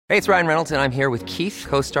Hey, it's Ryan Reynolds, and I'm here with Keith,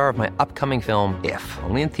 co-star of my upcoming film, If,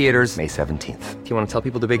 only in theaters May 17th. Do you want to tell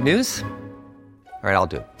people the big news? All right, I'll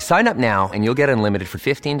do it. Sign up now and you'll get unlimited for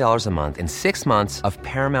 $15 a month and 6 months of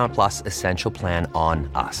Paramount Plus Essential Plan on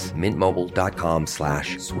us.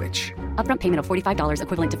 MintMobile.com/switch. Upfront payment of $45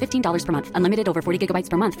 equivalent to $15 per month. Unlimited over 40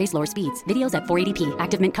 gigabytes per month. Face lower speeds. Videos at 480p.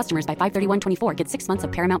 Active Mint customers by 531.24 get 6 months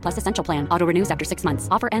of Paramount Plus Essential Plan. Auto renews after 6 months.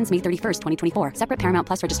 Offer ends May 31st, 2024. Separate Paramount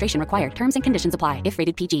Plus registration required. Terms and conditions apply if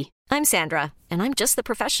rated PG. I'm Sandra, and I'm just the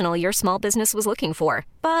professional your small business was looking for.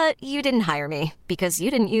 But you didn't hire me because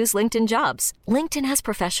you didn't use LinkedIn Jobs. LinkedIn has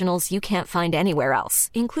professionals you can't find anywhere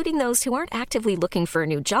else, including those who aren't actively looking for a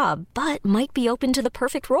new job, but might be open to the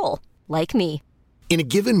perfect role, like me. In a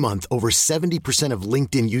given month, over 70% of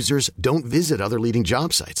LinkedIn users don't visit other leading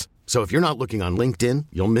job sites. So if you're not looking on LinkedIn,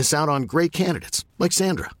 you'll miss out on great candidates like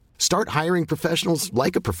Sandra. Start hiring professionals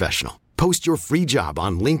like a professional. Post your free job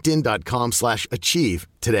on linkedin.com/achieve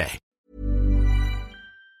today.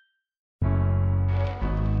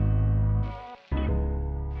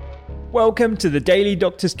 Welcome to the Daily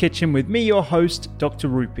Doctor's Kitchen with me, your host, Dr.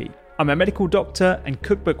 Rupi. I'm a medical doctor and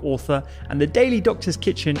cookbook author, and the Daily Doctor's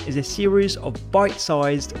Kitchen is a series of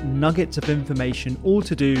bite-sized nuggets of information all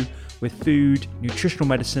to do with food, nutritional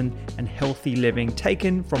medicine, and healthy living,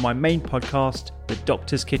 taken from my main podcast, the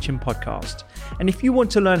Doctor's Kitchen Podcast. And if you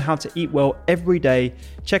want to learn how to eat well every day,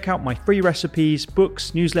 check out my free recipes,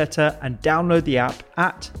 books, newsletter, and download the app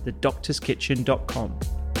at thedoctorskitchen.com.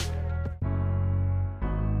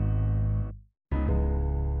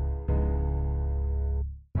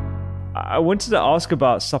 I wanted to ask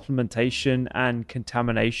about supplementation and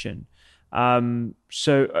contamination.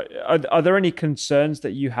 So are there any concerns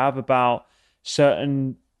that you have about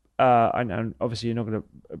certain, and obviously you're not going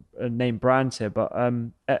to name brands here, but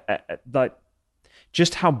like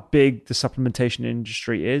just how big the supplementation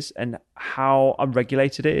industry is and how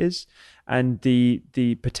unregulated it is, and the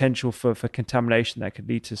potential for contamination that could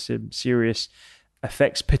lead to some serious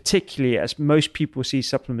effects, particularly as most people see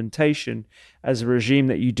supplementation as a regime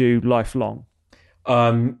that you do lifelong?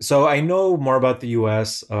 So I know more about the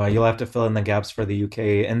US. You'll have to fill in the gaps for the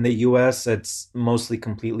UK. In the US, it's mostly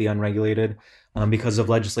completely unregulated because of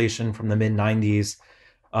legislation from the mid-90s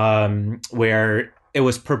where it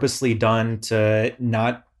was purposely done to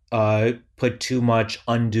not put too much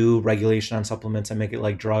undue regulation on supplements and make it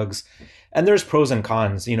like drugs. And there's pros and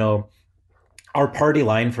cons. You know, our party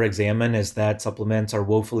line for Examine is that supplements are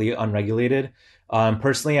woefully unregulated.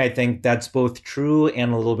 Personally, I think that's both true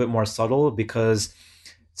and a little bit more subtle because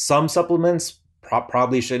some supplements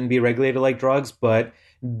probably shouldn't be regulated like drugs, but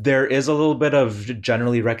there is a little bit of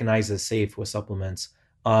generally recognized as safe with supplements.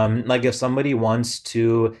 Like if somebody wants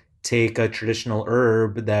to take a traditional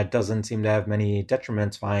herb that doesn't seem to have many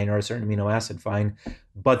detriments, fine, or a certain amino acid, fine.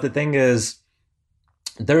 But the thing is,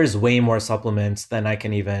 there is way more supplements than I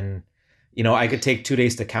can even... You know, I could take 2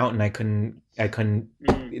 days to count and I couldn't,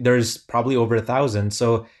 there's probably over 1,000.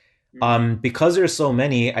 So because there's so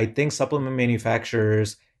many, I think supplement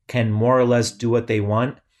manufacturers can more or less do what they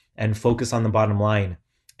want and focus on the bottom line.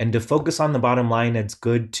 And to focus on the bottom line, it's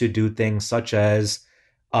good to do things such as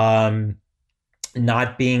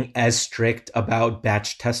not being as strict about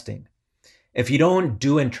batch testing. If you don't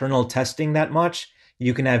do internal testing that much,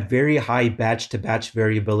 you can have very high batch to batch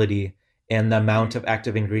variability and the amount of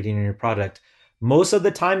active ingredient in your product. Most of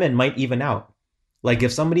the time, it might even out. Like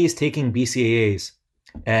if somebody is taking BCAAs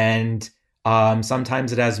and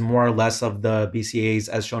sometimes it has more or less of the BCAAs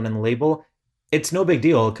as shown in the label, it's no big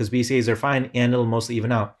deal because BCAAs are fine and it'll mostly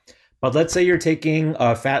even out. But let's say you're taking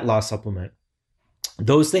a fat loss supplement.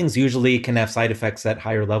 Those things usually can have side effects at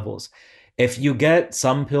higher levels. If you get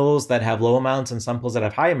some pills that have low amounts and some pills that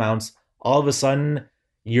have high amounts, all of a sudden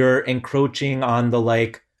you're encroaching on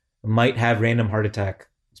the might have random heart attack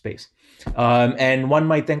space. And one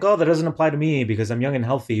might think, oh, that doesn't apply to me because I'm young and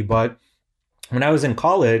healthy. But when I was in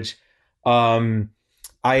college,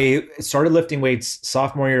 I started lifting weights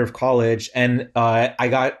sophomore year of college. And I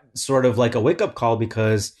got sort of like a wake up call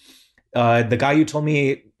because the guy who told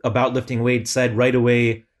me about lifting weights said right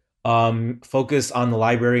away, focus on the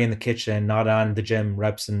library and the kitchen, not on the gym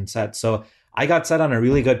reps and sets. So I got set on a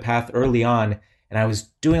really good path early on. And I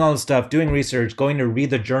was doing all this stuff, doing research, going to read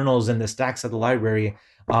the journals and the stacks at the library.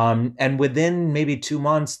 And within maybe 2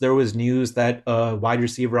 months, there was news that a wide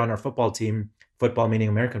receiver on our football team, football meaning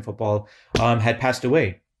American football, had passed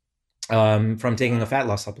away from taking a fat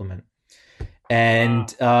loss supplement.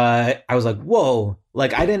 And I was like, whoa,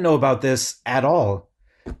 like I didn't know about this at all.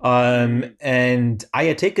 And I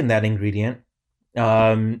had taken that ingredient.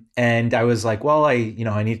 And I was like, well, I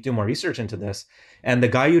need to do more research into this. And the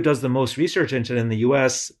guy who does the most research into it in the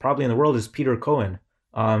US, probably in the world, is Peter Cohen.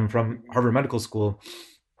 from Harvard Medical School.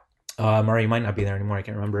 Or he might not be there anymore, I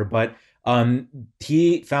can't remember. But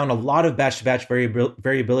he found a lot of batch-to-batch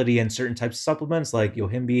variability in certain types of supplements, like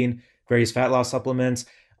yohimbine, various fat loss supplements.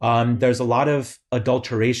 There's a lot of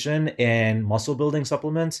adulteration in muscle building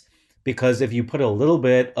supplements, because if you put a little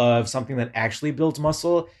bit of something that actually builds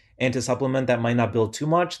muscle into a supplement that might not build too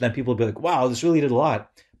much, then people will be like, wow, this really did a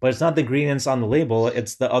lot. But it's not the ingredients on the label,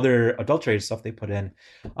 it's the other adulterated stuff they put in.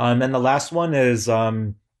 And the last one is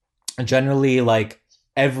generally like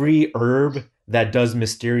every herb that does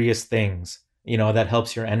mysterious things, that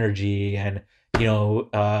helps your energy and,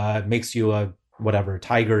 makes you a whatever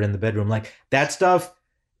tiger in the bedroom. Like that stuff,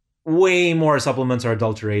 way more supplements are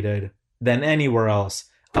adulterated than anywhere else.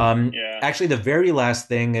 Actually, the very last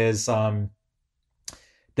thing is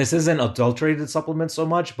this isn't adulterated supplements so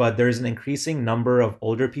much, but there's an increasing number of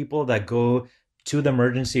older people that go to the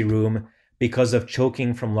emergency room because of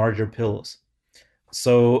choking from larger pills.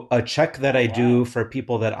 So a check that I do for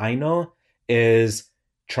people that I know is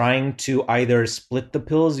trying to either split the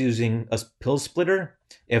pills using a pill splitter,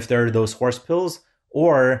 if they're those horse pills,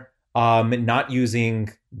 or not using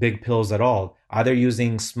big pills at all. Either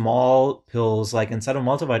using small pills, like instead of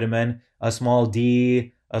multivitamin, a small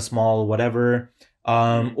D, a small whatever,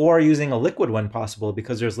 or using a liquid when possible,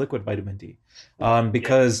 because there's liquid vitamin D.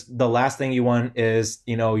 Because the last thing you want is,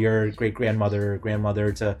 your great grandmother or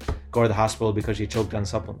grandmother to go to the hospital because she choked on a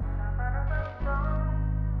supplement.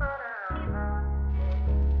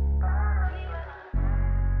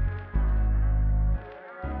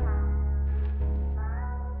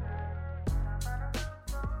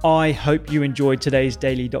 I hope you enjoyed today's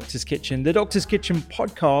Daily Doctor's Kitchen. The Doctor's Kitchen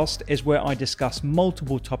podcast is where I discuss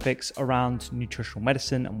multiple topics around nutritional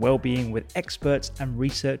medicine and well-being with experts and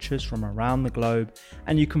researchers from around the globe.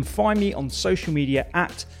 And you can find me on social media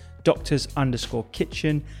at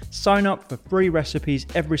doctors_kitchen. Sign up for free recipes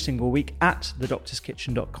every single week at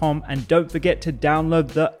thedoctorskitchen.com. And don't forget to download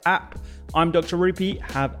the app. I'm Dr. Rupy.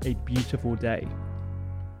 Have a beautiful day.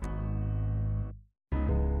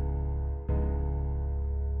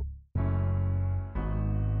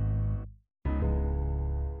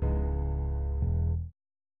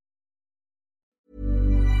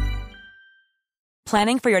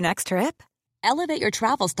 Planning for your next trip? Elevate your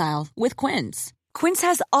travel style with Quince. Quince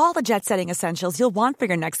has all the jet-setting essentials you'll want for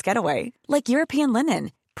your next getaway, like European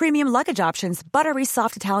linen, premium luggage options, buttery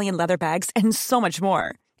soft Italian leather bags, and so much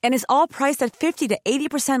more. And is all priced at 50 to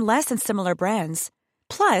 80% less than similar brands.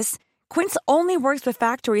 Plus, Quince only works with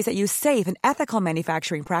factories that use safe and ethical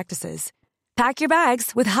manufacturing practices. Pack your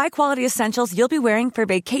bags with high-quality essentials you'll be wearing for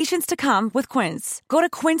vacations to come with Quince. Go to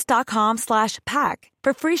quince.com/pack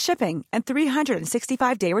for free shipping and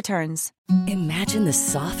 365-day returns. Imagine the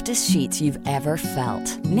softest sheets you've ever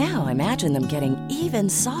felt. Now imagine them getting even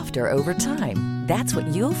softer over time. That's what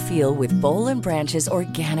you'll feel with Boll & Branch's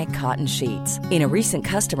organic cotton sheets. In a recent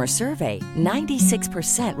customer survey,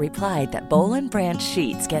 96% replied that Boll & Branch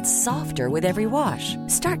sheets get softer with every wash.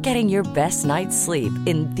 Start getting your best night's sleep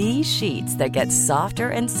in these sheets that get softer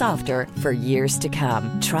and softer for years to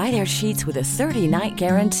come. Try their sheets with a 30-night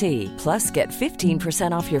guarantee. Plus, get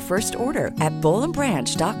 15% off your first order at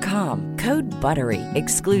bollandbranch.com. Code BUTTERY.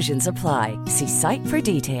 Exclusions apply. See site for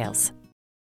details.